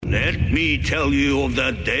Let me tell you of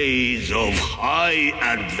the days of high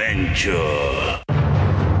adventure.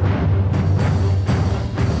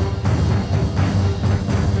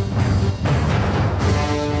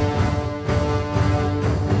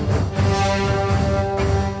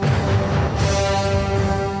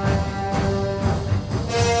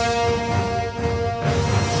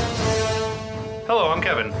 Hello, I'm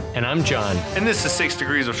Kevin. And I'm John. And this is 6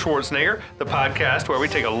 Degrees of Schwarzenegger, the podcast where we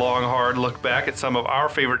take a long, hard look back at some of our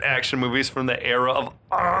favorite action movies from the era of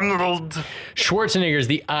Arnold. Schwarzenegger is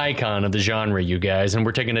the icon of the genre, you guys, and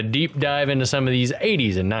we're taking a deep dive into some of these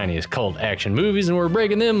 80s and 90s cult action movies, and we're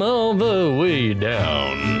breaking them all the way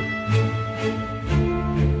down.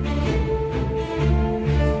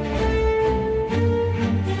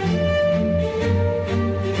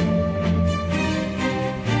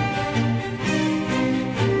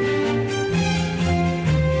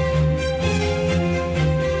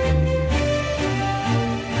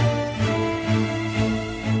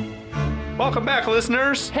 Welcome back,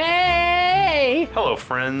 listeners. Hey! Hello,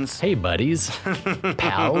 friends. Hey, buddies.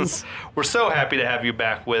 Pals. We're so happy to have you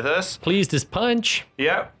back with us. Pleased as punch.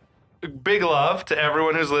 Yep. Big love to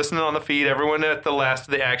everyone who's listening on the feed, everyone at the Last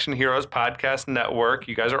of the Action Heroes podcast network.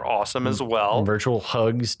 You guys are awesome as well. Virtual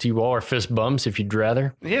hugs to you all, or fist bumps if you'd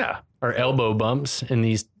rather. Yeah. Or elbow bumps in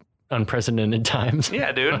these unprecedented times.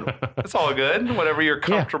 Yeah, dude. It's all good. Whatever you're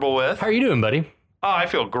comfortable with. How are you doing, buddy? Oh, I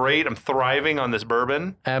feel great. I'm thriving on this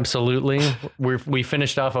bourbon. Absolutely. We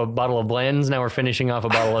finished off a bottle of Blanton's. Now we're finishing off a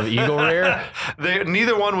bottle of Eagle Rare.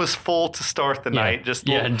 Neither one was full to start the night. Just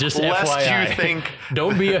just lest FYI. you think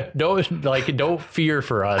don't fear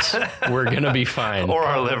for us. We're gonna be fine. or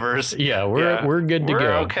our livers. Yeah, we're good to We're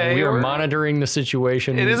go. okay. We are monitoring the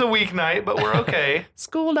situation. It is a weeknight, but we're okay.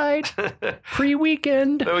 School night,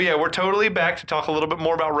 pre-weekend. So yeah, we're totally back to talk a little bit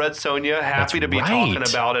more about Red Sonja. Happy to be talking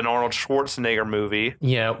about an Arnold Schwarzenegger movie.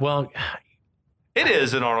 Yeah, well, it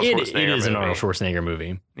is an Arnold Schwarzenegger movie. It is an Arnold Schwarzenegger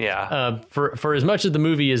movie. Yeah. For as much as the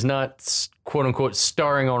movie is not quote unquote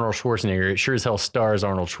starring Arnold Schwarzenegger, it sure as hell stars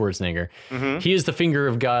Arnold Schwarzenegger. Mm-hmm. He is the finger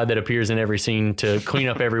of God that appears in every scene to clean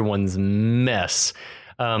up everyone's mess.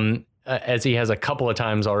 As he has a couple of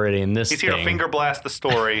times already in this He's here to finger blast the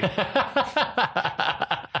story.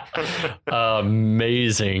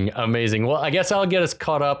 Amazing. Well, I guess I'll get us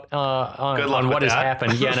caught up on what has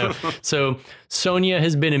happened. Yeah, no. So Sonja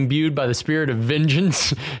has been imbued by the spirit of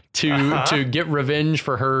vengeance to get revenge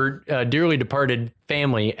for her dearly departed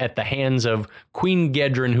family at the hands of Queen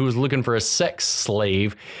Gedren, who was looking for a sex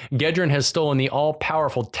slave. Gedren has stolen the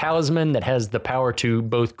all-powerful talisman that has the power to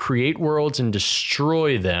both create worlds and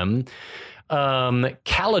destroy them.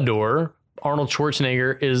 Kalidor, Arnold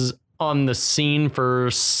Schwarzenegger, is on the scene for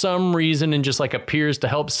some reason and just appears to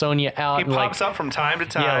help Sonja out. He pops up from time to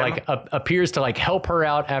time. Yeah, appears to help her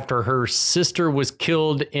out after her sister was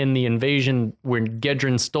killed in the invasion when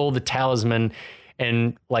Gedren stole the talisman,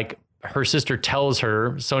 and her sister tells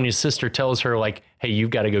her, Sonja's sister tells her hey, you've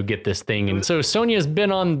got to go get this thing. And so Sonja's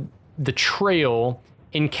been on the trail,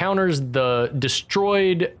 encounters the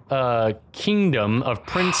destroyed kingdom of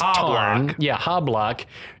Prince Tarn. Yeah, Hablok.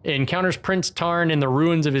 Encounters Prince Tarn in the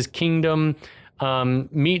ruins of his kingdom,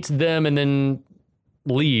 meets them, and then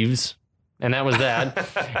leaves. And that was that.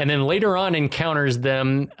 And then later on encounters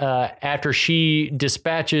them after she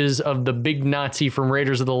dispatches of the big Nazi from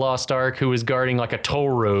Raiders of the Lost Ark who is guarding a toll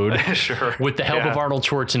road Sure. with the help of Arnold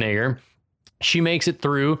Schwarzenegger. She makes it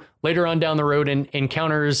through. Later on down the road and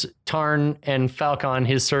encounters Tarn and Falcon,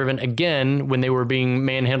 his servant, again when they were being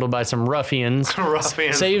manhandled by some ruffians.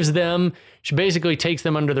 Saves them. She basically takes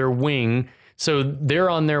them under their wing. So they're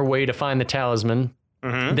on their way to find the talisman.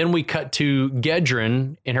 Mm-hmm. Then we cut to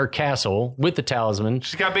Gedren in her castle with the talisman.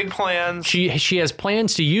 She's got big plans. She has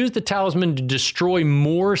plans to use the talisman to destroy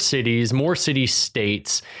more cities, more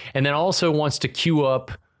city-states, and then also wants to queue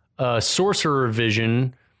up Sorcerer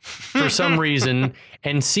Vision for some reason,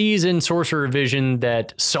 and sees in Sorcerer Vision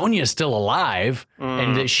that Sonja is still alive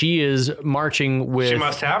and that she is marching with she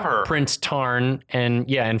must have her. Prince Tarn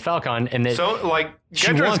and Falcon, and that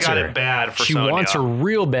Gedren's got it bad for She Sonja. wants her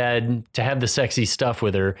real bad to have the sexy stuff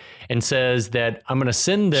with her, and says that I'm going to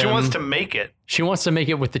send them. She wants to make it. She wants to make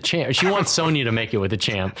it with the champ. She wants Sonja to make it with the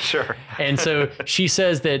champ. Sure. And so she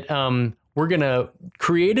says that we're going to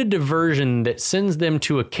create a diversion that sends them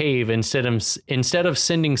to a cave instead of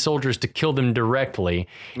sending soldiers to kill them directly.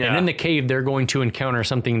 Yeah. And in the cave, they're going to encounter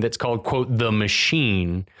something that's called, quote, the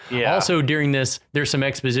machine. Yeah. Also, during this, there's some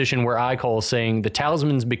exposition where Icol is saying the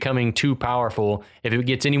talisman's becoming too powerful. If it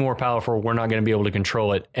gets any more powerful, we're not going to be able to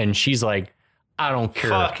control it. And she's like, I don't care.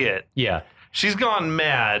 Fuck it. Yeah. She's gone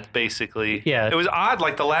mad, basically. Yeah. It was odd,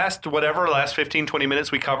 like the last 15, 20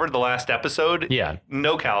 minutes we covered, the last episode. Yeah.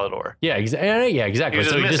 No Calidor. Yeah, exactly. He was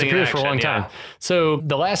So he missing in disappears for a long action, time. yeah. So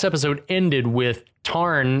the last episode ended with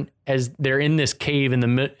Tarn, as they're in this cave in the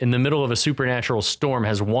middle of a supernatural storm,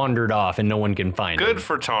 has wandered off and no one can find him. Good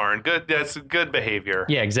for Tarn. Good. That's good behavior.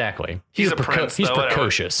 Yeah, exactly. He's a prince. He's though, whatever.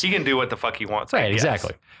 precocious. He can do what the fuck he wants. I Right, guess.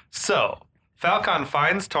 exactly. So Falcon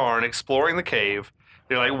finds Tarn exploring the cave.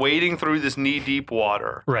 They're like wading through this knee-deep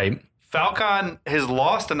water. Right. Falcon has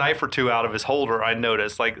lost a knife or two out of his holder, I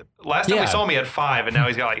noticed. Like, last time we Yeah. saw him, he had 5, and now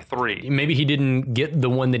he's got like 3. Maybe he didn't get the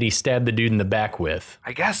one that he stabbed the dude in the back with.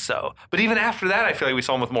 I guess so. But even after that, I feel like we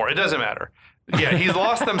saw him with more. It doesn't matter. Yeah, he's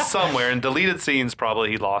lost them somewhere. In deleted scenes, probably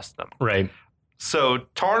he lost them. Right. So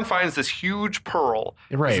Tarn finds this huge pearl.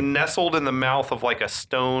 Right. It's nestled in the mouth of like a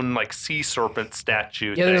stone, like sea serpent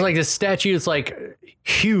statue. Yeah, there's thing. like this statue that's like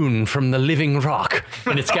hewn from the living rock,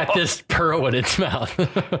 and it's got this pearl in its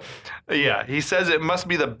mouth. Yeah, he says it must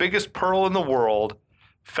be the biggest pearl in the world.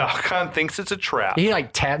 Falcon thinks it's a trap. He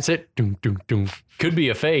like taps it. Doom, doom, doom. Could be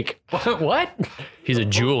a fake. What? He's a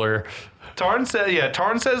jeweler. Tarn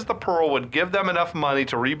says the pearl would give them enough money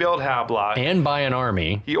to rebuild Havelock. And buy an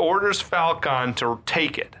army. He orders Falcon to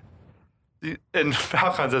take it. And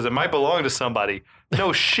Falcon says it might belong to somebody.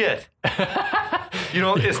 No shit.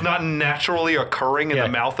 It's not naturally occurring in Yeah. the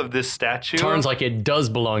mouth of this statue. Tarn's like, it does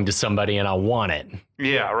belong to somebody and I want it.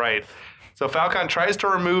 Yeah, right. So Falcon tries to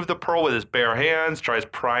remove the pearl with his bare hands, tries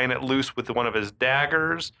prying it loose with one of his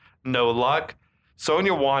daggers. No luck.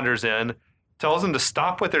 Sonya wanders in, tells them to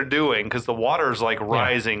stop what they're doing because the water's like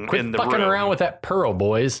rising Quit in the fucking room. around with that pearl,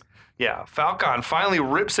 boys. Yeah, Falcon finally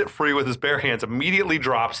rips it free with his bare hands, immediately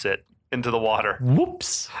drops it into the water.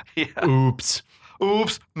 Whoops. Yeah. Oops.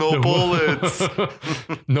 Oops, no bullets.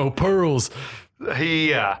 No pearls.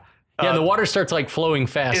 Yeah, The water starts like flowing it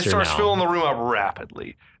faster starts now. filling the room up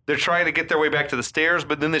rapidly. They're trying to get their way back to the stairs,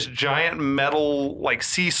 but then this giant metal like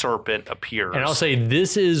sea serpent appears. And I'll say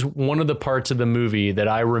this is one of the parts of the movie that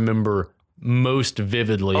I remember most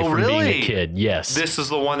vividly from being really? a kid. Yes. This is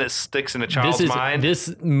the one that sticks in a child's mind.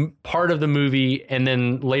 This part of the movie and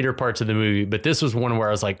then later parts of the movie, but this was one where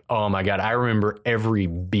I was like, oh my God, I remember every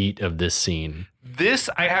beat of this scene. This,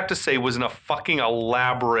 I have to say, was in a fucking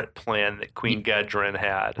elaborate plan that Queen Gedrin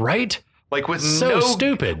had. Right? Like with So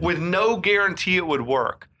stupid. With no guarantee it would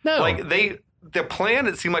work. No. Like the plan,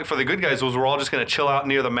 it seemed like for the good guys was we're all just going to chill out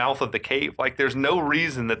near the mouth of the cave. Like there's no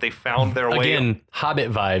reason that they found their way. Again,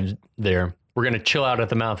 Hobbit vibes there. We're going to chill out at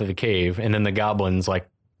the mouth of the cave and then the goblins like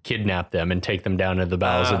kidnap them and take them down to the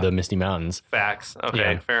bowels of the Misty Mountains. Facts.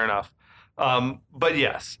 Okay, Yeah. fair enough. But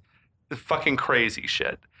yes, the fucking crazy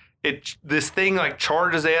shit. This thing like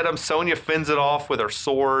charges at him. Sonya fends it off with her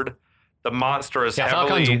sword. The monster is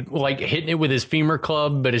heavily Falcon's like hitting it with his femur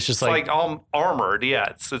club, but it's just it's like all armored. Yeah,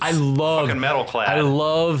 it's fucking metal clad. I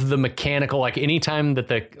love the mechanical. Like anytime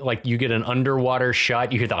that you get an underwater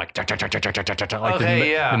shot, you hear that like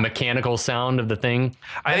the mechanical sound of the thing.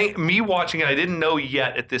 I think me watching it, I didn't know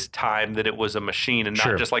yet at this time that it was a machine and not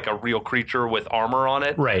Sure. just like a real creature with armor on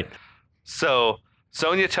it. Right. So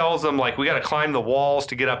Sonya tells them like we got to climb the walls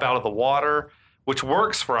to get up out of the water, which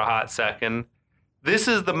works for a hot second. This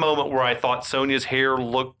is the moment where I thought Sonya's hair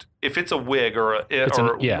looked, if it's a wig or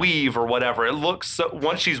weave or whatever, it looks so,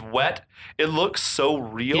 once she's wet, it looks so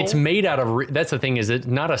real. It's made out of, that's the thing, is it's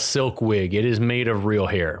not a silk wig. It is made of real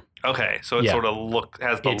hair. Okay, so it sort of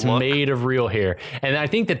has the It's look. made of real hair. And I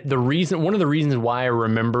think that one of the reasons why I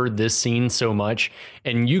remember this scene so much,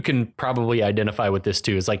 and you can probably identify with this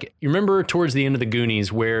too, is like, you remember towards the end of the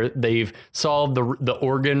Goonies where they've solved the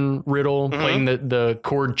organ riddle, playing the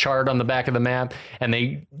chord chart on the back of the map, and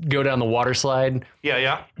they go down the water slide?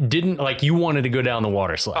 Yeah. You wanted to go down the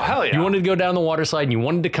water slide. Oh, hell yeah. You wanted to go down the water slide and you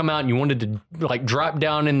wanted to come out and you wanted to like drop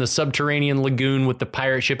down in the subterranean lagoon with the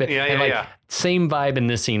pirate ship. Yeah. Same vibe in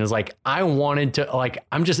this scene is like, I wanted to, like,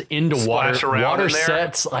 I'm just into Splash around water in there.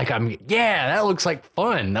 sets. Like, that looks like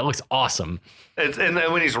fun. That looks awesome. And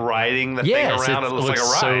then when he's riding the thing Yes, around, it looks like a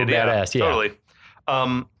so ride. badass, yeah. Totally.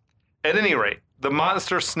 At any rate, the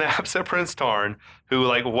monster snaps at Prince Tarn, who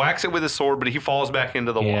like whacks it with his sword, but he falls back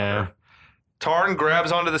into the water. Tarn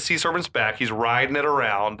grabs onto the sea serpent's back. He's riding it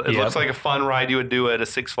around. It looks like a fun ride you would do at a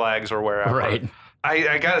Six Flags or wherever. Right.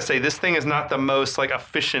 I gotta say, this thing is not the most like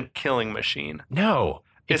efficient killing machine. No.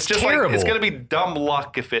 It's just terrible. like it's gonna be dumb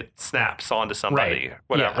luck if it snaps onto somebody, Right.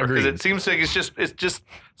 whatever. Yeah, Because agreed. it seems like it's just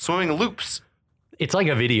swimming loops. It's like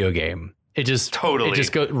a video game. It just Totally. It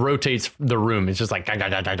just rotates the room. It's just like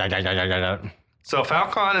So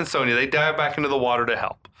Falcon and Sonya, they dive back into the water to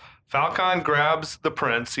help. Falcon grabs the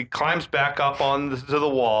prince. He climbs back up to the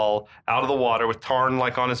wall, out of the water with Tarn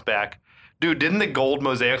like on his back. Dude, didn't the gold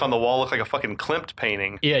mosaic on the wall look like a fucking Klimt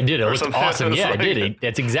painting? Yeah, it did. It looked something. awesome. It was Yeah, like- it did.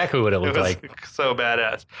 That's exactly what it It looked was like. so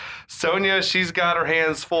badass. Sonya, she's got her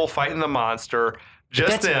hands full fighting the monster.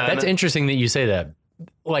 That's interesting that you say that.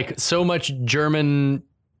 Like so much German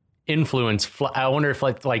influence. I wonder if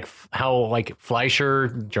like how like Fleischer,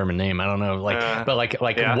 German name, I don't know. But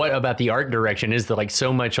yeah. what about the art direction is that like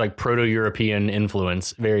so much like Proto-European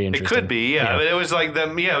influence? Very It interesting. could be, yeah. But it was like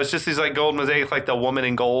it was just these like gold mosaics, like the woman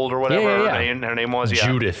in gold or whatever her name was. Yeah.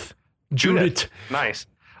 Judith. Nice.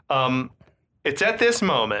 It's at this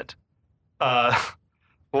moment,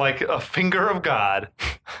 like a finger of God,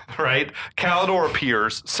 right? Calidor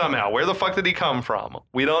appears somehow. Where the fuck did he come from?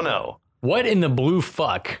 We don't know. What in the blue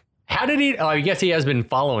fuck? How did he? Oh, I guess he has been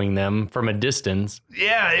following them from a distance.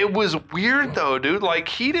 Yeah, it was weird though, dude. Like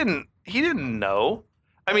he didn't know.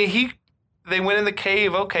 I mean, they went in the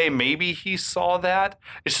cave. Okay, maybe he saw that.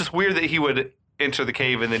 It's just weird that he would enter the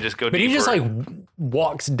cave and then just go. But deeper. he just like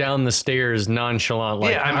walks down the stairs nonchalant.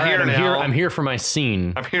 Like, Yeah, I'm "All right, here now." I'm here for my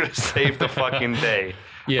scene. I'm here to save the fucking day.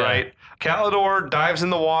 Yeah. Right? Calidor dives in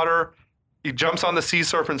the water. He jumps on the sea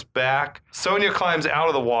serpent's back. Sonya climbs out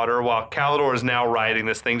of the water while Calidor is now riding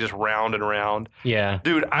this thing just round and round. Yeah.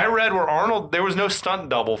 Dude, I read where there was no stunt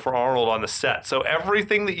double for Arnold on the set. So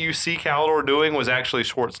everything that you see Calidor doing was actually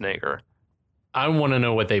Schwarzenegger. I want to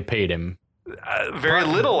know what they paid him. Very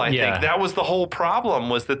little, I Yeah. think. That was the whole problem,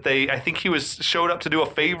 was that I think he showed up to do a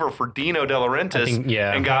favor for Dino De Laurentiis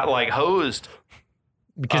and got like hosed.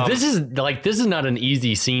 Because this is not an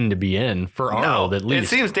easy scene to be in for Arnold, at least.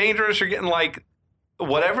 It seems dangerous. You're getting like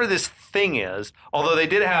whatever this thing is. Although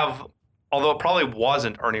it probably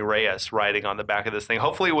wasn't Ernie Reyes riding on the back of this thing.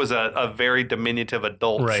 Hopefully it was a very diminutive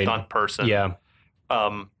adult stunt person. Yeah.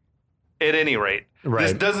 At any rate, this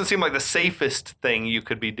Right. doesn't seem like the safest thing you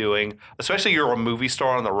could be doing, especially you're a movie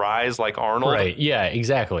star on the rise like Arnold. Right. Yeah,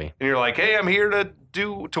 exactly. And you're like, hey, I'm here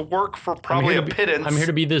to work for probably a pittance. I'm here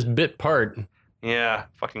to be this bit part. Yeah,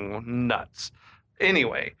 fucking nuts.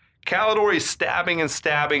 Anyway, Calidor is stabbing and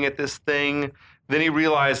stabbing at this thing. Then he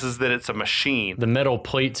realizes that it's a machine. The metal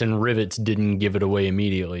plates and rivets didn't give it away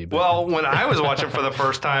immediately. But, Well, when I was watching for the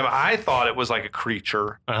first time, I thought it was like a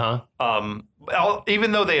creature.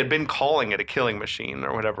 Even though they had been calling it a killing machine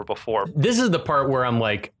or whatever before. This is the part where I'm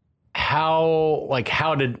like, how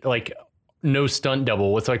did no stunt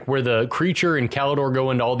double? It's like where the creature and Calidor go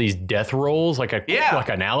into all these death rolls, like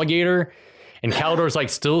an alligator, and Calidor's like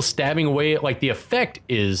still stabbing away. Like the effect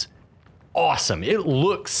is awesome. It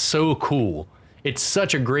looks so cool. It's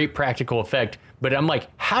such a great practical effect. But I'm like,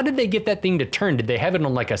 how did they get that thing to turn? Did they have it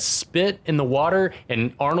on like a spit in the water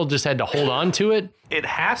and Arnold just had to hold on to it? It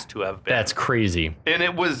has to have been. That's crazy. And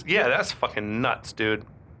it was, that's fucking nuts, dude.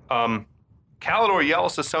 Calidor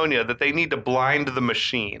yells to Sonya that they need to blind the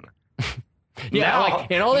machine. Yeah,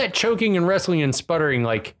 and all that choking and wrestling and sputtering,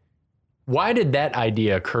 like, why did that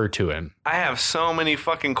idea occur to him? I have so many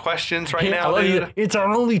fucking questions right now, dude. It's our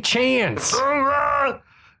only chance.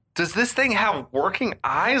 Does this thing have working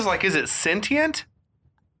eyes? Like, is it sentient?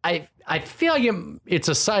 I feel like it's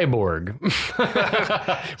a cyborg,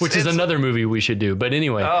 which is another movie we should do. But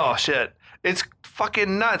anyway. Oh, shit. It's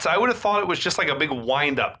fucking nuts. I would have thought it was just like a big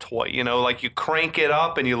wind-up toy, like you crank it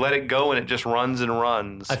up and you let it go and it just runs and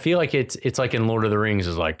runs. I feel like it's like in Lord of the Rings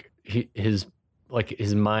is like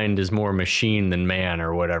his mind is more machine than man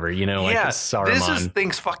or whatever, like Saruman. This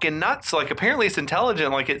thing's fucking nuts. Like apparently it's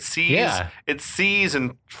intelligent. Like it sees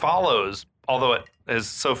and follows, although it has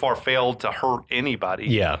so far failed to hurt anybody.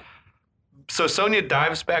 Yeah. So Sonya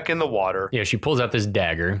dives back in the water. Yeah, she pulls out this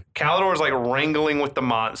dagger. Calidor's like wrangling with the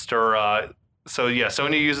monster.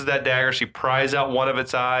 Sonya uses that dagger. She pries out one of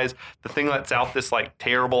its eyes. The thing lets out this like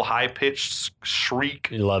terrible high-pitched shriek.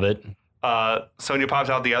 You love it. Sonya pops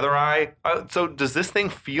out the other eye. So does this thing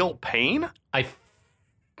feel pain? I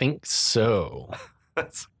think so.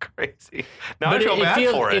 That's crazy. Now I feel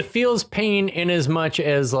bad for it. It feels pain in as much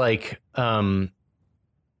as like the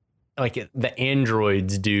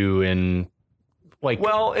androids do in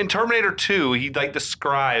Well, in Terminator 2, he like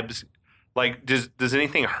describes like does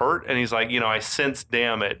anything hurt? And he's like, I sense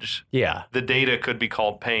damage. Yeah. The data could be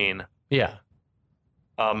called pain. Yeah.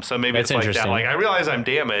 So maybe That's it's like that. interesting. Like I realize I'm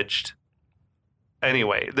damaged.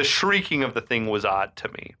 Anyway, the shrieking of the thing was odd to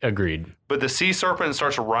me. Agreed. But the sea serpent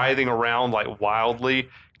starts writhing around like wildly.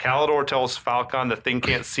 Calidor tells Falcon the thing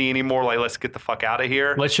can't see anymore. Like, let's get the fuck out of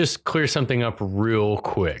here. Let's just clear something up real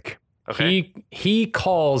quick. Okay. He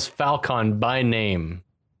calls Falcon by name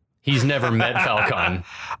He's never met Falcon.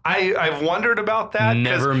 I've wondered about that.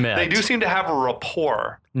 Never met. They do seem to have a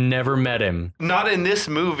rapport. Never met him. Not in this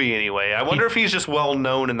movie, anyway. I wonder if he's just well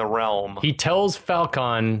known in the realm. He tells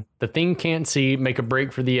Falcon, the thing can't see, make a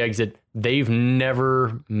break for the exit. They've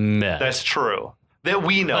never met. That's true. That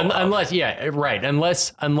we know. Unless,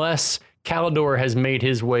 unless Calidor has made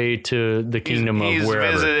his way to the kingdom of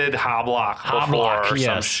wherever. He's visited Hoblock before or some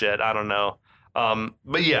yes. shit. I don't know.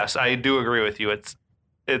 But yes, I do agree with you. It's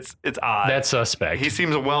odd. That's suspect. He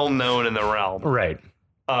seems well known in the realm. Right.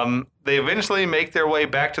 They eventually make their way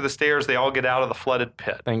back to the stairs. They all get out of the flooded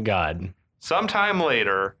pit. Thank God. Sometime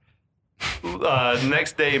later,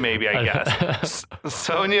 next day maybe, I guess,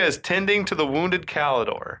 Sonya is tending to the wounded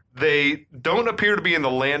Calidor. They don't appear to be in the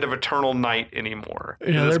land of eternal night anymore.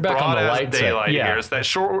 Yeah, they're back on the light daylight set. Yeah. here.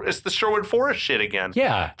 It's the Sherwood Forest shit again.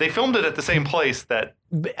 Yeah. They filmed it at the same place that.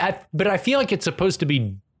 But I feel like it's supposed to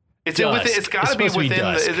be It's dusk. got to be within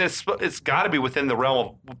dusk. it's got to be within the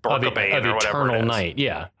realm of Barkabane of or whatever eternal it is. night.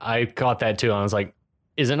 Yeah, I caught that too. I was like,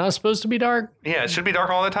 is it not supposed to be dark? Yeah, it should be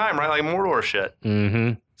dark all the time, right? Like Mordor shit.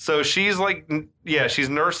 Mm-hmm. So she's like, she's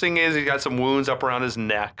nursing his. He's got some wounds up around his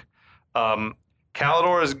neck.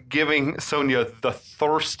 Calidor is giving Sonya the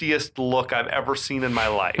thirstiest look I've ever seen in my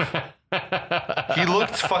life. He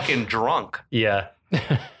looked fucking drunk. Yeah.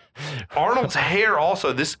 Arnold's hair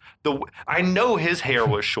also. I know his hair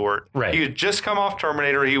was short. Right. He had just come off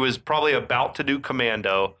Terminator. He was probably about to do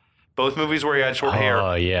Commando. Both movies where he had short hair.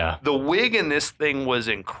 Oh, yeah. The wig in this thing was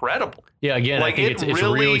incredible. Yeah, again, Like, I think it's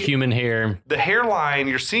real human hair. The hairline,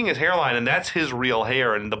 you're seeing his hairline, and that's his real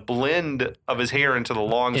hair. And the blend of his hair into the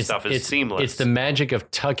long stuff is seamless. It's the magic of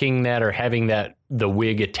tucking that or having the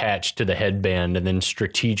wig attached to the headband and then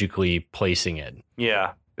strategically placing it.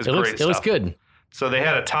 Yeah. It looks good. So they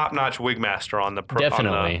had a top-notch wig master on the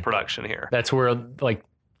production here. That's where like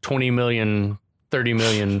 20 million, 30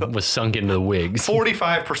 million was sunk into the wigs.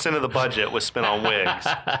 45% of the budget was spent on wigs.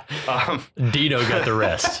 Dino got the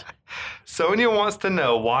rest. Sonya wants to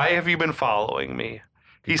know, why have you been following me?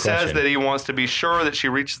 He says that he wants to be sure that she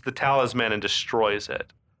reaches the talisman and destroys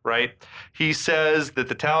it, right? He says that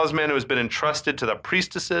the talisman has been entrusted to the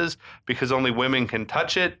priestesses because only women can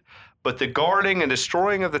touch it, but the guarding and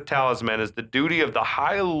destroying of the talisman is the duty of the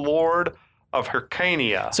High Lord of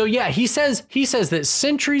Hyrcania. So yeah, he says that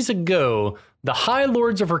centuries ago, the High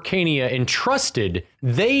Lords of Hyrcania entrusted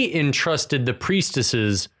the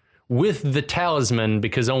priestesses with the talisman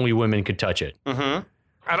because only women could touch it. Mm-hmm.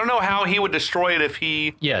 I don't know how he would destroy it if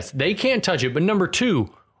he... Yes, they can't touch it. But number two,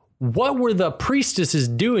 what were the priestesses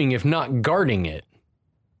doing if not guarding it?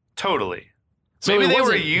 Totally. So maybe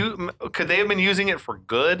could they have been using it for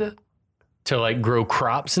good? To like grow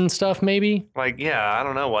crops and stuff, maybe? Like, yeah, I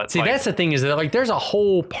don't know what. See, that's the thing is that like there's a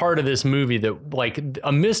whole part of this movie that like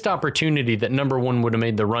a missed opportunity that number one would have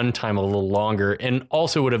made the runtime a little longer and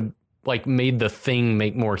also would have like made the thing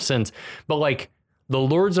make more sense. But like the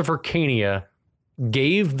Lords of Hyrcania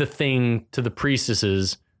gave the thing to the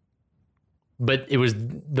priestesses, but it was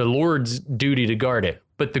the Lord's duty to guard it.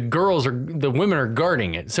 But the women are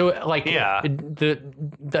guarding it. So like, yeah,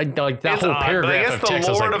 that whole odd, paragraph I guess of text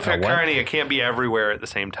the Lord like, of Hyrcania can't be everywhere at the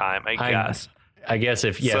same time. I guess. I guess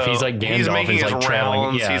if he's like Gandalf, he's making his like traveling,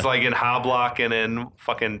 rounds. He's like in Hoblock and in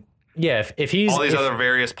fucking if he's all these other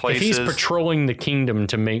various places. If he's patrolling the kingdom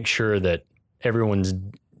to make sure that everyone's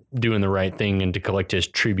doing the right thing and to collect his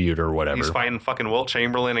tribute or whatever. He's fighting fucking Wilt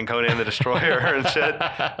Chamberlain and Conan the Destroyer and shit.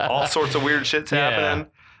 All sorts of weird shit's happening.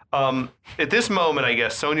 At this moment, I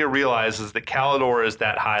guess, Sonya realizes that Calidor is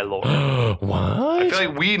that High Lord. What? I feel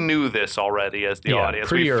like we knew this already as the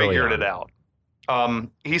audience. We figured it out.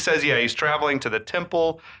 He says, he's traveling to the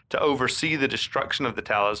temple to oversee the destruction of the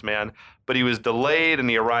talisman, but he was delayed and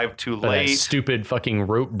he arrived too late. That stupid fucking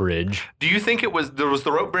rope bridge. Do you think was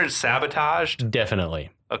the rope bridge sabotaged? Definitely.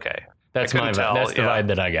 Okay. That's my vibe. That's the vibe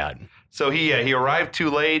that I got. So he arrived too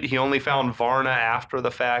late. He only found Varna after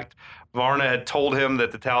the fact. Varna had told him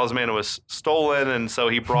that the talisman was stolen, and so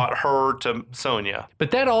he brought her to Sonya.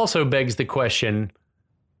 But that also begs the question,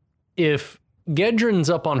 if Gedren's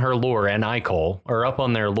up on her lore and Eichel are up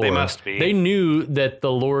on their lore, they must be. They knew that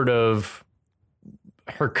the Lord of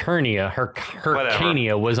Hyrcania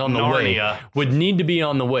was on the way, would need to be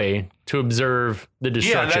on the way to observe the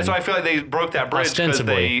destruction. Yeah, that's why I feel like they broke that bridge because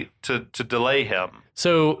to delay him.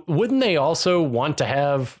 So wouldn't they also want to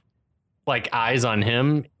have like eyes on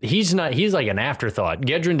him? He's like an afterthought.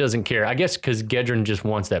 Gedren doesn't care. I guess because Gedren just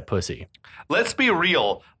wants that pussy. Let's be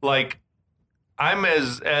real. Like, I'm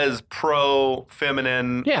as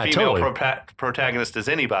pro-feminine female protagonist as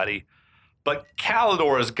anybody, but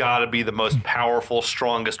Calidor has got to be the most powerful,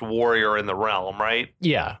 strongest warrior in the realm, right?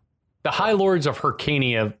 Yeah. The High Lords of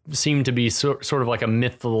Hyrcania seem to be sort of like a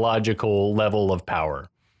mythological level of power.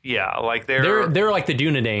 Yeah, like they're like the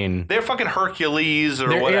Dunedain. They're fucking Hercules or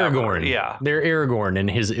They're whatever. Aragorn. Yeah. They're Aragorn and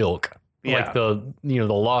his ilk. Yeah. Like the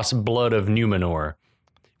lost blood of Numenor.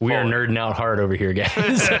 We are nerding out hard over here,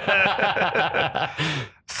 guys.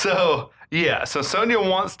 So Sonya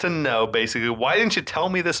wants to know, basically, why didn't you tell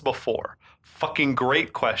me this before? Fucking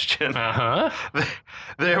great question. Uh-huh.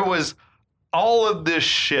 There was all of this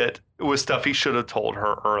shit was stuff he should have told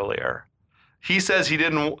her earlier. He says you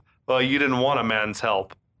didn't want a man's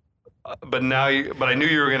help, but I knew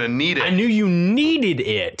you were going to need it. I knew you needed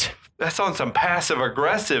it. That's on some passive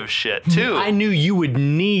aggressive shit too. I knew you would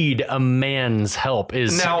need a man's help.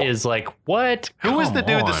 Is like what? Who was the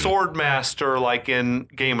dude, Come the on. sword master, like in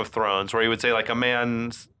Game of Thrones, where he would say like a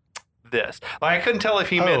man's this? Like I couldn't tell if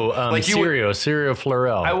he meant like Syrio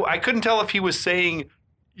Florel. I couldn't tell if he was saying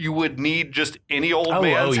you would need just any old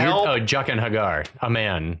man's help. Jaqen Hagar, a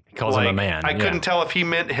man. He calls him a man. I couldn't tell if he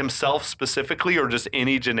meant himself specifically or just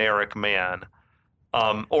any generic man.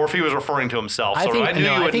 Or if he was referring to himself. I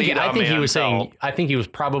think he was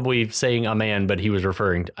probably saying a man, but he was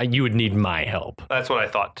referring to you would need my help. That's what I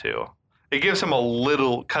thought too. It gives him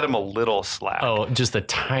cut him a little slack. Oh, just a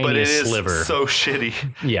tiny but it sliver. Is so shitty.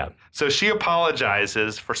 Yeah. So she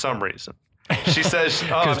apologizes for some reason. She says,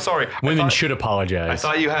 "Oh, I'm sorry. Women should apologize. I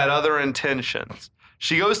thought you had other intentions."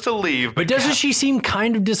 She goes to leave, but doesn't she seem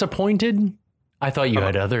kind of disappointed? I thought you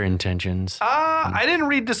had other intentions. I didn't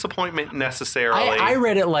read disappointment necessarily. I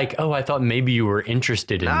read it like, I thought maybe you were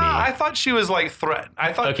interested in me. I thought she was like threatened.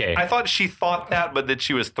 I thought she thought that, but that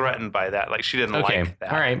she was threatened by that. Like she didn't like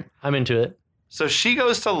that. All right, I'm into it. So she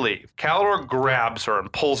goes to leave. Calidor grabs her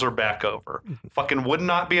and pulls her back over. Fucking would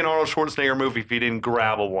not be an Arnold Schwarzenegger movie if he didn't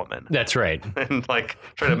grab a woman. That's right. And like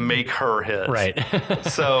try to make her his. Right.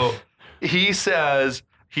 So he says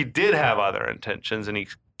he did have other intentions and he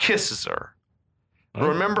kisses her.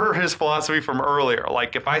 Remember his philosophy from earlier.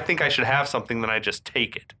 Like, if I think I should have something, then I just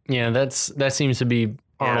take it. Yeah, that seems to be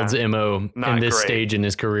Arnold's MO in this stage in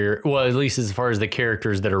his career. Well, at least as far as the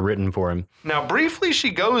characters that are written for him. Now, briefly, she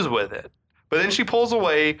goes with it. But then she pulls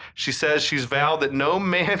away. She says she's vowed that no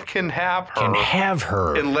man can have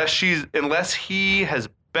her. Unless he has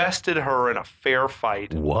bested her in a fair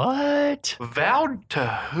fight. What? Vowed to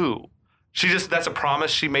who? That's a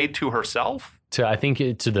promise she made to herself? To the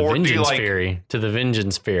Vengeance Fairy. To the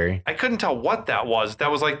Vengeance Fairy. I couldn't tell what that was. That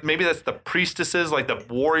was like, maybe that's the priestesses, like the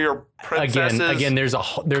warrior princesses. Again, there's a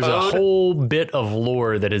whole bit of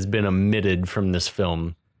lore that has been omitted from this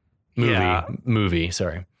film. Movie,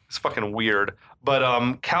 sorry. It's fucking weird. But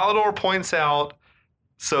Calidor points out,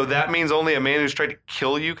 so that means only a man who's tried to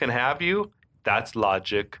kill you can have you? That's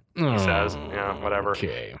logic, he says. Yeah, whatever.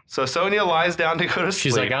 Okay. So Sonya lies down to go to sleep.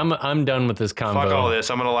 She's like, I'm done with this combo. Fuck all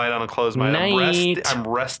this. I'm going to lie down and close my eyes. I'm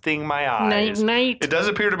resting my eyes. Night. It does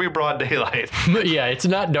appear to be broad daylight. Yeah, it's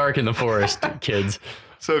not dark in the forest, kids.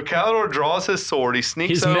 So Calidor draws his sword. He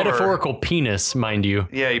sneaks over. His metaphorical penis, mind you.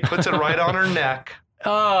 Yeah, he puts it right on her neck.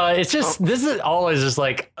 It's just, this is always just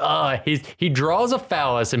like, he draws a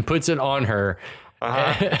phallus and puts it on her.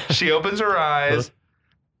 She opens her eyes.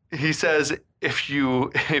 He says, if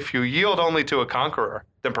you yield only to a conqueror,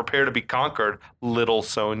 then prepare to be conquered, little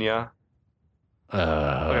Sonya.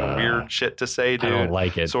 Weird shit to say, dude. I don't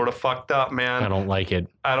like it. Sort of fucked up, man. I don't like it.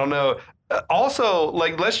 I don't know. Also,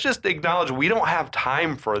 like, let's just acknowledge we don't have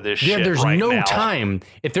time for this shit. Yeah, there's no now. time.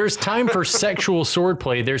 If there's time for sexual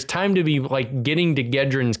swordplay, there's time to be like getting to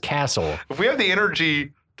Gedren's castle. If we have the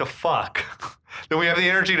energy to fuck, then we have the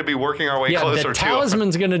energy to be working our way closer to the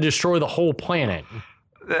talisman's going to destroy the whole planet.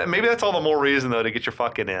 Maybe that's all the more reason, though, to get your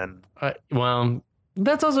fucking in. Well,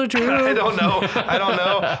 that's also true. I don't know.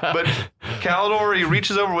 But Calidor, he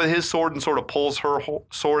reaches over with his sword and sort of pulls her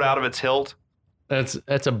sword out of its hilt.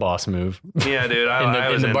 That's a boss move. Yeah, dude.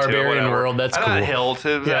 In the barbarian world, that's cool. Not hilt.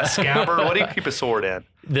 That scabbard. What do you keep a sword in?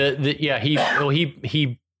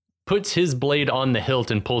 He puts his blade on the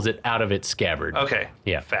hilt and pulls it out of its scabbard. Okay.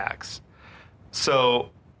 Yeah. Facts.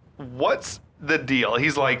 So, what's the deal?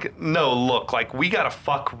 He's like, no, look, like, we gotta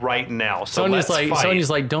fuck right now. So let's fight. Sonya's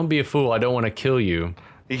like, don't be a fool. I don't want to kill you.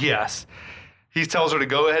 Yes. He tells her to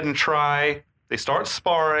go ahead and try. They start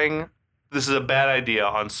sparring. This is a bad idea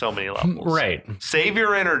on so many levels. Right. Save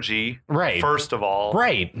your energy. Right. First of all.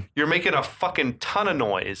 Right. You're making a fucking ton of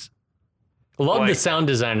noise. Love the sound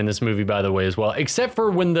design in this movie, by the way, as well. Except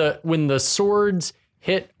for when the swords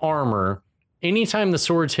hit armor. Anytime the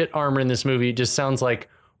swords hit armor in this movie, it just sounds like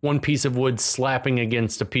one piece of wood slapping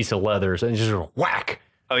against a piece of leather. So it's just whack.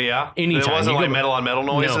 Oh, yeah? Anytime. It wasn't like metal on metal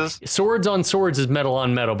noises? No. Swords on swords is metal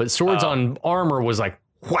on metal, but swords on armor was like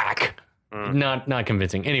whack. Not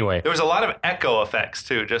convincing. Anyway. There was a lot of echo effects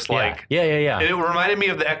too, just like Yeah. And it reminded me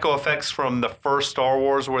of the echo effects from the first Star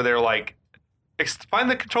Wars, where they're like, find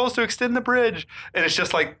the controls to extend the bridge, and it's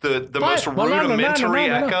just like the most rudimentary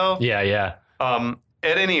echo. Yeah.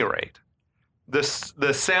 At any rate, the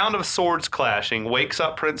sound of swords clashing wakes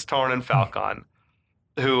up Prince Tarn and Falcon,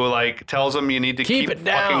 who like tells them you need to keep it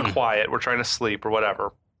down. fucking quiet. We're trying to sleep or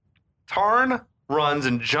whatever. Tarn runs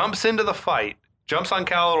and jumps into the fight, jumps on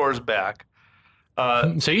Calidor's back.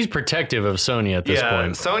 So he's protective of Sonya at this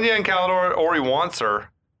point. Sonya and Calidor, or he wants her.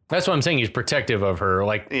 That's what I'm saying. He's protective of her,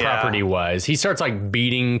 like property-wise. He starts like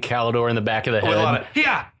beating Calidor in the back of the head. With a lot of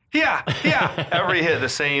yeah. Every hit, the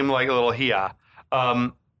same like little yeah.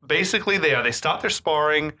 Basically, they stop their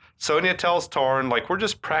sparring. Sonya tells Tarn, like, we're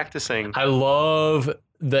just practicing. I love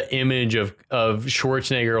the image of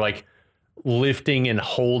Schwarzenegger like lifting and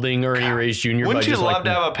holding Ernie Reyes Jr. Wouldn't you love to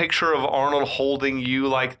have a picture of Arnold holding you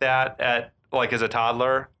like that as a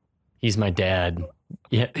toddler? He's my dad.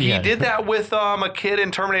 Yeah, he did that with a kid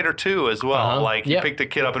in Terminator 2 as well. Like he picked a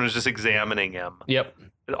kid up and was just examining him. Yep.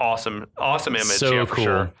 Awesome image. So for cool.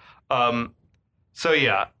 Sure. So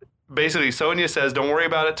yeah, basically Sonya says, "Don't worry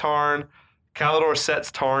about it, Tarn." Calidor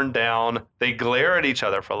sets Tarn down. They glare at each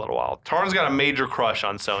other for a little while. Tarn's got a major crush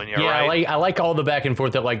on Sonya, right? I like all the back and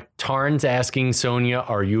forth that like Tarn's asking Sonya,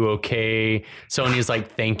 "Are you okay?" Sonya's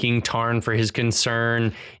like thanking Tarn for his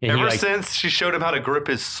concern. And ever since she showed him how to grip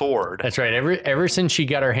his sword. That's right. Ever since she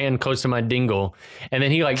got her hand close to my dingle, and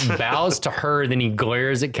then he like bows to her, then he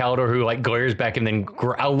glares at Calidor, who like glares back, and then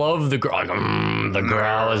I love the growl. The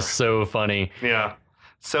growl is so funny. Yeah.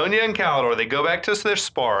 Sonya and Calidor, they go back to their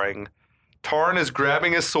sparring. Tarn is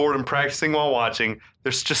grabbing his sword and practicing while watching.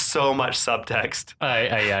 There's just so much subtext.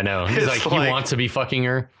 I know. He's like, he wants to be fucking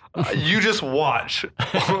her. You just watch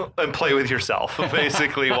and play with yourself,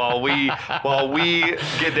 basically, while we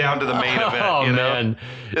get down to the main event. Oh, you know? Man.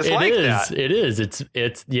 It's like that. It is. It's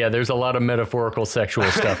there's a lot of metaphorical sexual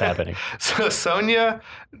stuff happening. So Sonya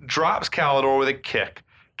drops Calidor with a kick.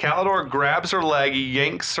 Calidor grabs her leg,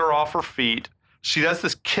 yanks her off her feet. She does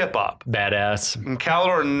this kip up. Badass. And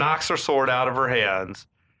Calidor knocks her sword out of her hands.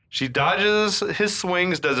 She dodges his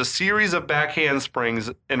swings, does a series of backhand springs,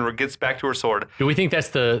 and gets back to her sword. Do we think that's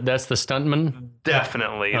the stuntman?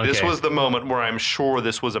 Definitely. Okay. This was the moment where I'm sure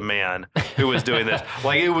this was a man who was doing this.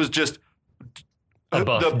 Like, it was just... A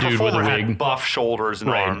buff the dude with a performer had wig. buff shoulders and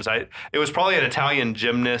arms. It was probably an Italian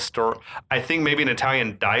gymnast, or I think maybe an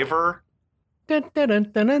Italian diver. Right. I'm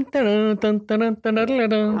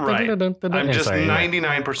just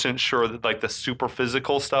 99% sure that like the super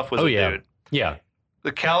physical stuff was a dude. Yeah.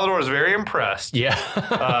 The Calidor is very impressed.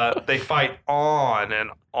 Yeah. They fight on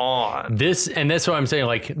and on. And that's what I'm saying.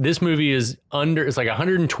 Like, this movie is it's like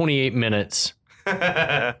 128 minutes.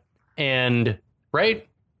 And right?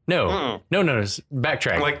 No,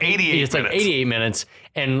 backtrack. Like 88 minutes. It's like 88 minutes,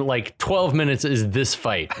 and like 12 minutes is this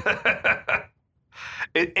fight.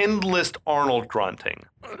 Endless Arnold grunting.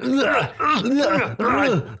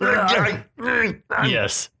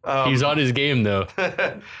 Yes. He's on his game, though.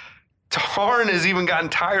 Tarn has even gotten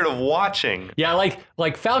tired of watching. Yeah,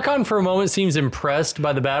 like Falcon for a moment seems impressed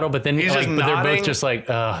by the battle, but then he's just but nodding. they're both just like,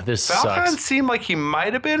 this Falcon sucks. seemed like he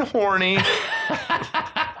might have been horny.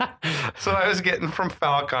 So I was getting from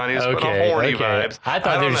Falcon. He was putting horny vibes. I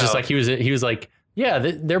thought it was just like he was like, yeah,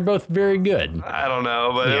 they're both very good. I don't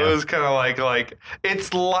know, but it was kind of like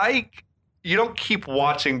it's like you don't keep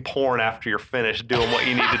watching porn after you're finished doing what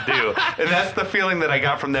you need to do, and that's the feeling that I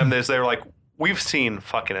got from them. Is they're like, we've seen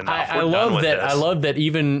fucking enough. I love that. I love that.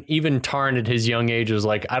 Even Tarn at his young age was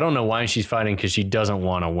like, I don't know why she's fighting, because she doesn't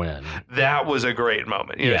want to win. That was a great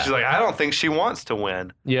moment. You know, she's like, I don't think she wants to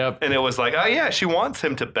win. Yep. And it was like, oh yeah, she wants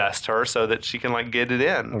him to best her so that she can like get it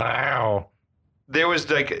in. Wow. There was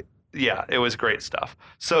like. Yeah, it was great stuff.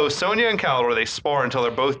 So Sonya and Calidor, they spar until they're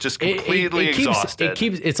both just completely exhausted.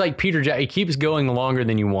 It's like Peter Jackson. It keeps going longer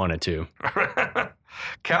than you want it to.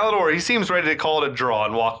 Calidor, he seems ready to call it a draw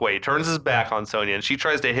and walk away. He turns his back on Sonya, and she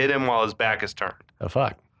tries to hit him while his back is turned. Oh,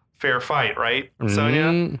 fuck. Fair fight, right,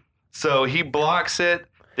 Sonya? So he blocks it.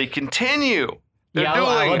 They continue. I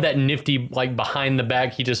love that nifty, like, behind the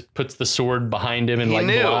back. He just puts the sword behind him and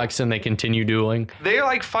blocks, and they continue dueling. They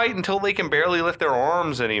like fight until they can barely lift their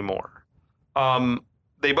arms anymore.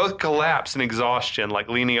 They both collapse in exhaustion, like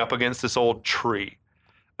leaning up against this old tree.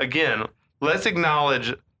 Again, let's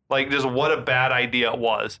acknowledge like just what a bad idea it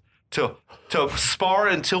was to spar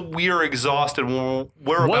until we are exhausted when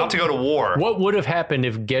we're about to go to war. What would have happened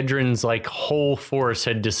if Gedron's like whole force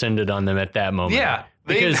had descended on them at that moment? Yeah.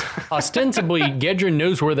 Because ostensibly, Gedron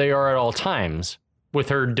knows where they are at all times with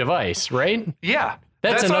her device, right? Yeah.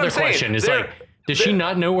 That's another question. It's like, Does she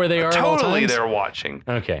not know where they are at all Totally, times? they're watching.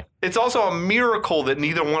 Okay. It's also a miracle that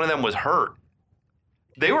neither one of them was hurt.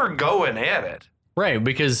 They were going at it. Right,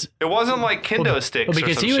 because It wasn't like kendo sticks or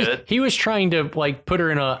because some shit. he was trying to like put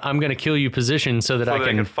her in a I'm gonna kill you position so that So I they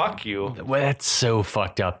can could fuck you. Well, that's so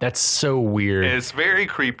fucked up. That's so weird. It's very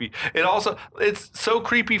creepy. It's so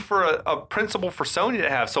creepy for a principle for Sonya to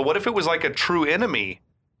have. So what if it was like a true enemy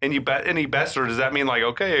and he best her? Does that mean like,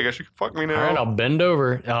 okay, I guess you can fuck me now? All right, I'll bend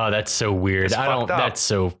over. Oh, that's so weird. It's I don't. fucked up. That's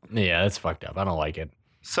so. Yeah, that's fucked up. I don't like it.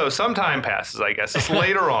 So some time passes, I guess. It's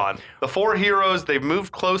later on. The four heroes, they've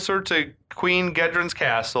moved closer to Queen Gedren's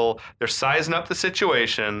castle. They're sizing up the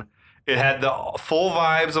situation. It had the full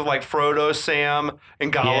vibes of like Frodo, Sam,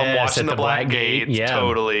 and Gollum Yes, watching at the Black Gate. Yeah,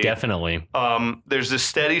 Totally. definitely. There's this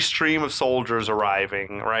steady stream of soldiers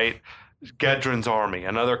arriving, right? Gedren's army,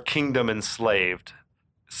 another kingdom enslaved,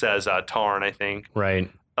 says Tarn, I think. Right.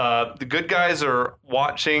 The good guys are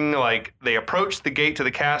watching, like they approach the gate to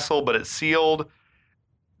the castle, but it's sealed.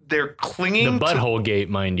 They're clinging The butthole gate,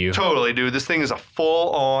 mind you. Totally, dude. This thing is a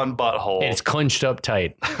full-on butthole. It's clenched up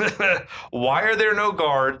tight. Why are there no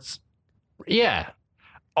guards? Yeah.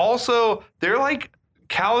 Also, they're like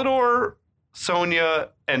Calidor, Sonya,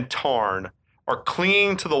 and Tarn are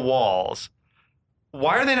clinging to the walls.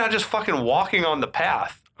 Why are they not just fucking walking on the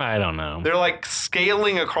path? I don't know. They're like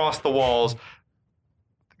scaling across the walls.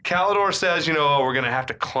 Calidor says, we're going to have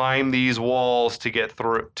to climb these walls to get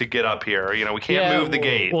up here. We can't move the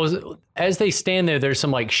gate. Well, as they stand there, there's some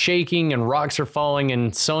like shaking and rocks are falling,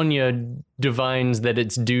 and Sonya divines that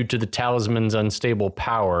it's due to the talisman's unstable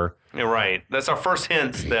power. You're right. That's our first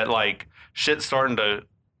hints that like shit's starting to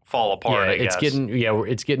fall apart. Yeah, I guess.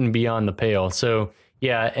 it's getting beyond the pale. So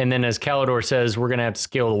yeah, and then as Calidor says, we're gonna have to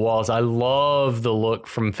scale the walls. I love the look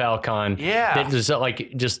from Falcon. Yeah. that there's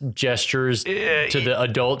like just gestures to the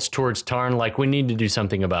adults towards Tarn, like we need to do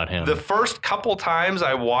something about him. The first couple times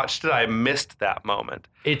I watched it, I missed that moment.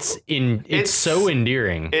 It's so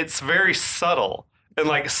endearing. It's very subtle. And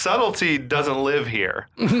like subtlety doesn't live here.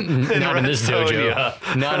 Not in this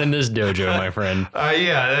dojo. Not in this dojo, my friend.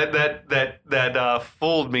 Yeah, that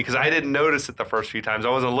fooled me because I didn't notice it the first few times. I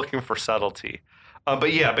wasn't looking for subtlety.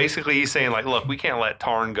 But yeah, basically he's saying like, look, we can't let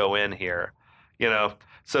Tarn go in here,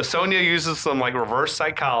 So Sonya uses some like reverse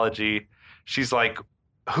psychology. She's like,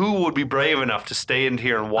 who would be brave enough to stay in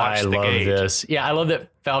here and watch the gate? I love this. Yeah, I love that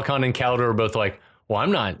Falcon and Calidor are both like, well,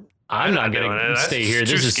 I'm not going to stay here.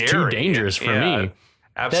 This is too dangerous for me.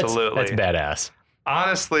 Absolutely. That's badass.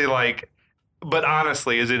 Honestly,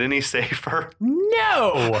 is it any safer?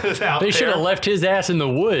 No. They should have left his ass in the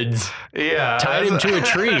woods. Yeah. Tied him to a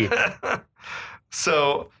tree.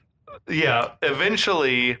 So, yeah,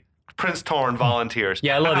 eventually Prince Tarn volunteers.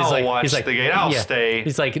 Yeah, I love he's like, the gate. I'll stay.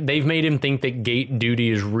 He's like, they've made him think that gate duty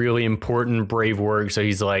is really important, brave work. So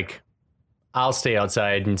he's like, I'll stay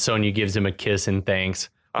outside. And Sonya gives him a kiss and thanks,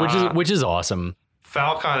 which is awesome.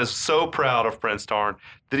 Falcon is so proud of Prince Tarn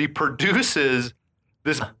that he produces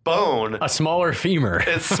this bone. A smaller femur.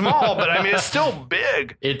 It's small, but I mean, it's still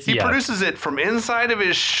big. He produces it from inside of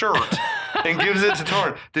his shirt and gives it to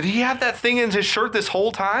Tarn. Did he have that thing in his shirt this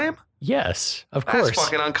whole time? Yes, of course. That's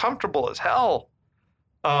fucking uncomfortable as hell.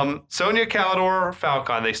 Sonya, Calidor,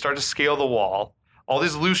 Falcon, they start to scale the wall. All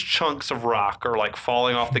these loose chunks of rock are like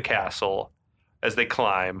falling off the castle as they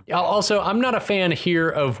climb. Also, I'm not a fan here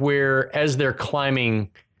of where, as they're climbing,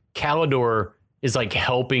 Calidor is like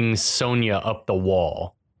helping Sonya up the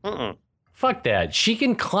wall. Fuck that. She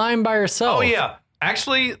can climb by herself. Oh, yeah.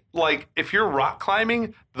 Actually, like, if you're rock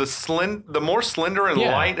climbing, the more slender and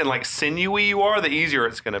light and, like, sinewy you are, the easier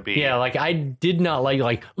it's going to be. Yeah, like, I did not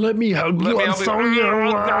like, let me help you up,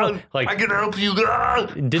 Sonya. Like, I can help you.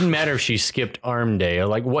 It didn't matter if she skipped arm day.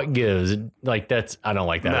 Like, what gives? Like, I don't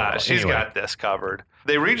like that. Nah, she's got this covered.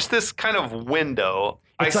 They reach this kind of window.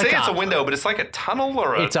 It's a window, but it's like a tunnel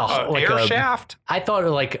or an air shaft. I thought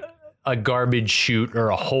like a garbage chute or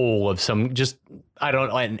a hole of some, just, I don't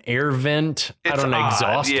know, an air vent. It's an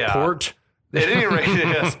exhaust port. At any rate,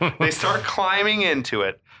 yes. They start climbing into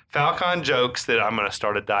it. Falcon jokes that I'm going to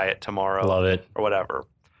start a diet tomorrow. Love it. Or whatever.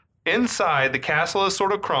 Inside, the castle is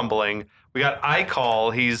sort of crumbling. We got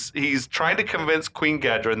Ikal. He's trying to convince Queen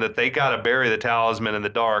Gedren that they got to bury the talisman in the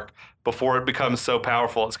dark before it becomes so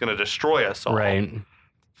powerful it's going to destroy us all. Right.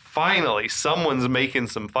 Finally, someone's making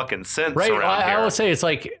some fucking sense around here. I will say it's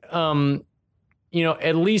like,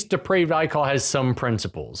 at least Depraved Ikal has some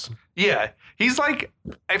principles. Yeah. He's like,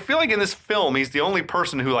 I feel like in this film, he's the only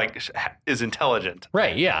person who like is intelligent.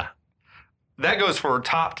 Right, yeah. That goes for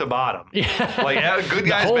top to bottom. Yeah. Like good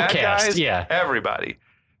guys, bad cast, guys, yeah. Everybody.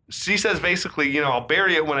 she says basically, I'll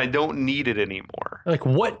bury it when I don't need it anymore. Like,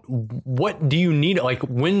 what do you need? Like,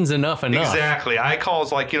 when's enough? Exactly.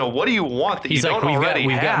 Ikal's like, what do you want that He's you like, don't already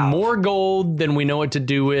we've have? got more gold than we know what to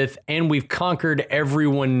do with, and we've conquered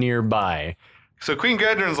everyone nearby. So Queen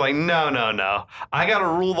Gedron's like, no. I got to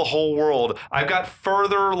rule the whole world. I've got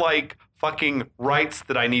further, like, fucking rights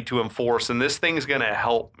that I need to enforce, and this thing's going to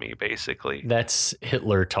help me, basically. That's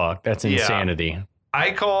Hitler talk. That's insanity.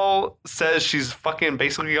 Ikal says she's fucking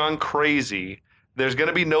basically gone crazy. There's going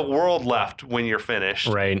to be no world left when you're finished.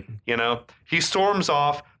 Right. He storms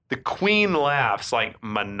off. The queen laughs, like,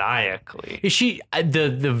 maniacally. Is she,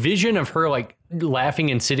 the vision of her, like,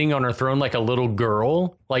 laughing and sitting on her throne like a little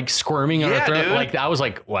girl, like squirming on her throne? Dude. Like, I was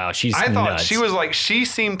like, wow, she's nuts. I thought she was like, she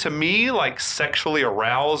seemed to me like sexually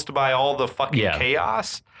aroused by all the fucking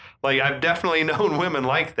chaos. Like, I've definitely known women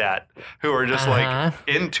like that who are just like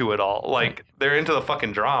into it all. Like, they're into the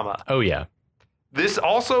fucking drama. Oh, yeah. This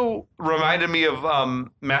also reminded me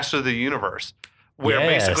of Master of the Universe, where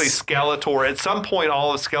basically Skeletor, at some point,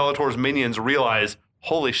 all of Skeletor's minions realize,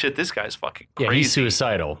 holy shit, this guy's fucking crazy. Yeah, he's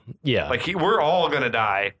suicidal. Yeah. Like, we're all going to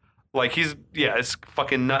die. Like, it's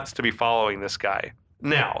fucking nuts to be following this guy.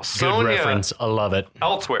 Now, Sonya. Good reference. I love it.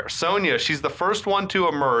 Elsewhere, Sonya, she's the first one to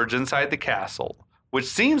emerge inside the castle, which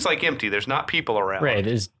seems like empty. There's not people around. Right.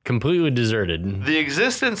 It's completely deserted. The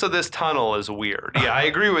existence of this tunnel is weird. Yeah, I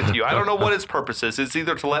agree with you. I don't know what its purpose is. It's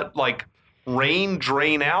either to let, like, rain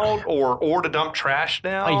drain out or to dump trash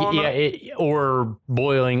down. Or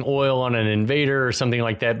boiling oil on an invader or something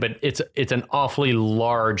like that. But it's an awfully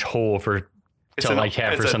large hole for something like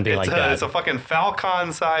that. It's a fucking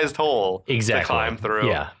Falcon-sized hole to climb through.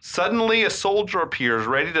 Yeah. Suddenly, a soldier appears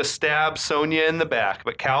ready to stab Sonya in the back,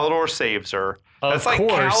 but Calidor saves her. That's like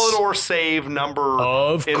Calidor save number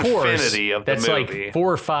infinity of the movie. That's like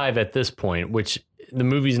 4 or 5 at this point, which the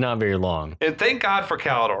movie's not very long. And thank God for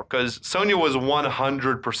Calidor, because Sonya was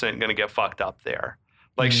 100% going to get fucked up there.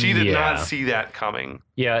 Like, she did not see that coming.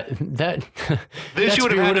 Yeah, then she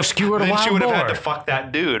would have had to fuck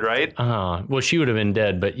that dude, right? Well, she would have been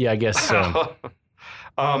dead, but yeah, I guess so.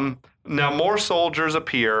 Now more soldiers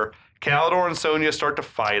appear. Calidor and Sonya start to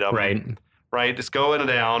fight them. Right, it's going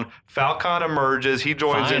down. Falcon emerges. He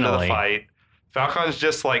joins into the fight. Falcon's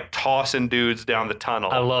just like tossing dudes down the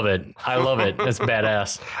tunnel. I love it. That's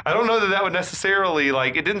badass. I don't know that would necessarily,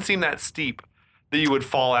 like, it didn't seem that steep that you would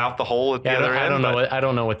fall out the hole at the other end. I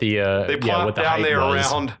don't know what the they plopped what the down there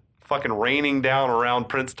was. around, fucking raining down around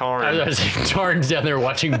Prince Tarn. Tarn's down there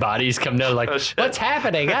watching bodies come down, like, what's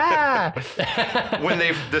happening? When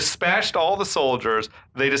they've dispatched all the soldiers,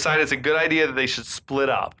 they decide it's a good idea that they should split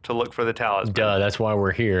up to look for the talisman. Duh, that's why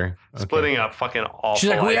we're here. Splitting up, fucking awful. She's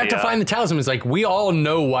like, we have to find the talisman. It's like, we all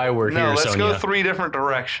know why we're here, let's Sonya. go 3 different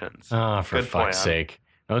directions. Oh, for fuck's sake.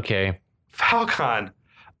 Okay. Falcon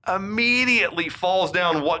immediately falls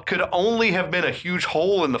down what could only have been a huge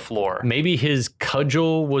hole in the floor. Maybe his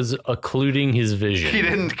cudgel was occluding his vision. He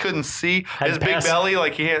couldn't see his big belly,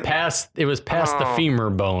 like he had it was past the femur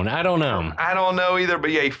bone. I don't know. I don't know either, but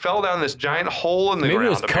yeah, he fell down this giant hole in the ground. Maybe it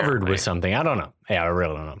was covered with something. I don't know. Yeah, I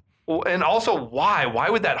really don't know. And also, why? Why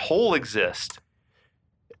would that hole exist?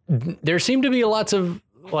 There seem to be lots of,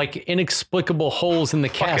 like, inexplicable holes in the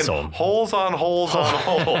castle. Holes on holes on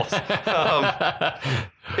holes.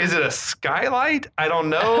 Is it a skylight? I don't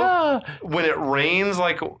know. When it rains,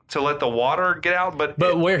 like, to let the water get out, but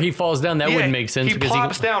where he falls down, that wouldn't make sense. He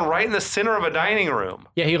plops down right in the center of a dining room.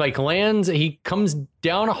 Yeah, he like lands. He comes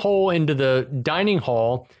down a hole into the dining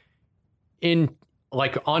hall, in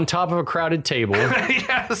like on top of a crowded table.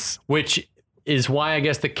 Yes. Which is why I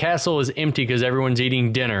guess the castle is empty, because everyone's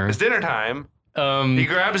eating dinner. It's dinner time. He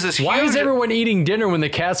grabs this. Why is everyone eating dinner when the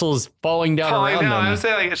castle's falling down around them? I was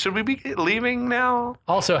saying, like, should we be leaving now?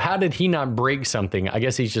 Also, how did he not break something? I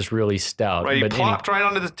guess he's just really stout. Right, he plopped right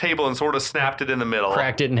onto the table and sort of snapped it in the middle.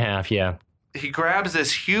 Cracked it in half, yeah. He grabs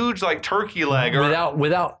this huge, like, turkey leg.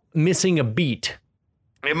 Without missing a beat.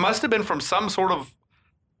 It must have been from some sort of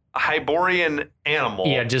Hyborian animal.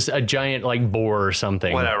 Yeah, just a giant, like, boar or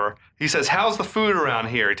something. Whatever. He says, how's the food around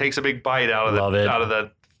here? He takes a big bite out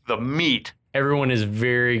of the meat. Everyone is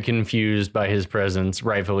very confused by his presence,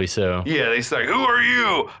 rightfully so. Yeah, he's like, who are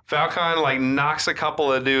you? Falcon, like, knocks a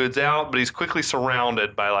couple of dudes out, but he's quickly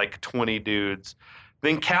surrounded by, like, 20 dudes.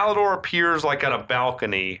 Then Calidor appears, like, on a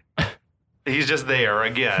balcony. He's just there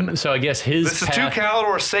again. So I guess this is 2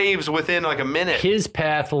 Calidor saves within, like, a minute. His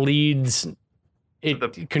path leads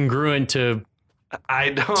congruent to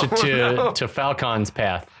Falcon's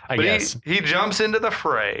path, I guess. He jumps into the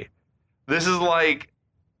fray.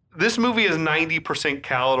 This movie is 90%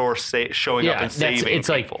 Calidor showing up and saving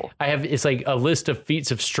people. It's like a list of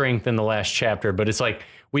feats of strength in the last chapter, but it's like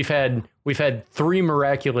we've had 3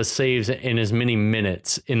 miraculous saves in as many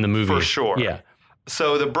minutes in the movie. For sure. Yeah.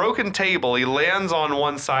 So the broken table, he lands on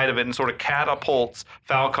one side of it and sort of catapults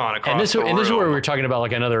Falcon across the room. And this is where we're talking about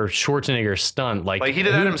like another Schwarzenegger stunt. Like he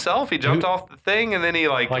did that himself. He jumped off the thing and then he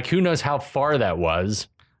like who knows how far that was.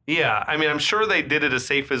 Yeah, I mean, I'm sure they did it as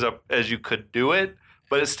safe as you could do it,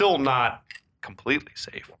 but it's still not completely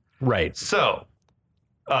safe. Right. So,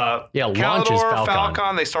 launches Calidor,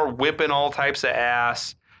 Falcon, they start whipping all types of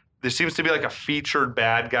ass. There seems to be like a featured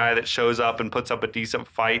bad guy that shows up and puts up a decent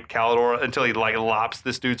fight, Calidor, until he like lops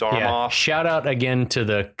this dude's arm off. Shout out again to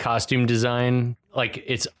the costume design. Like,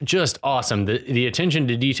 it's just awesome. The attention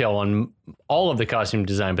to detail on all of the costume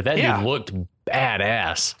design, but that dude looked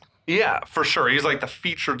badass. Yeah, for sure. He's like the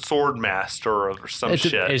featured sword master or some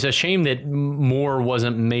shit. It's a shame that more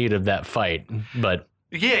wasn't made of that fight, but...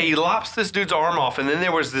 Yeah, he lops this dude's arm off, and then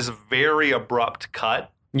there was this very abrupt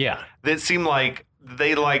cut. Yeah. That seemed like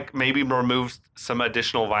they like maybe removed some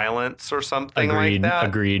additional violence or something like that.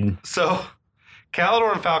 Agreed. So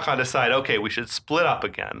Calidor and Falcon decide, okay, we should split up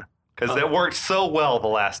again because that worked so well the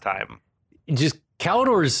last time. Just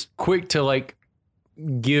Calidor's quick to like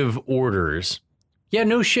give orders. Yeah,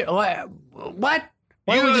 no shit. What?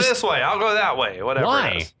 Why you go this way, I'll go that way. Whatever.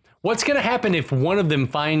 Why? What's going to happen if one of them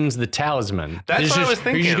finds the talisman? That's what I was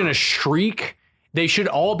thinking. Are you just going to shriek? They should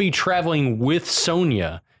all be traveling with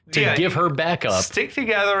Sonya to give her backup. Stick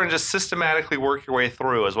together and just systematically work your way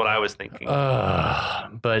through is what I was thinking.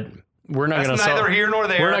 But we're not going to neither here nor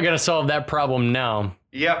there. We're not going to solve that problem now.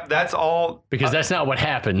 Yep, that's all. Because that's not what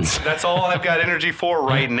happens. That's all I've got energy for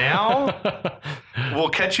right now. We'll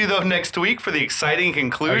catch you, though, next week for the exciting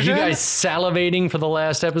conclusion. Are you guys salivating for the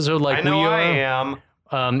last episode like we are? I know I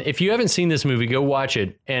am. If you haven't seen this movie, go watch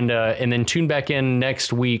it. And then tune back in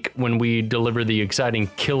next week when we deliver the exciting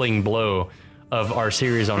killing blow of our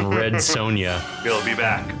series on Red Sonja. We'll be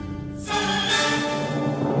back.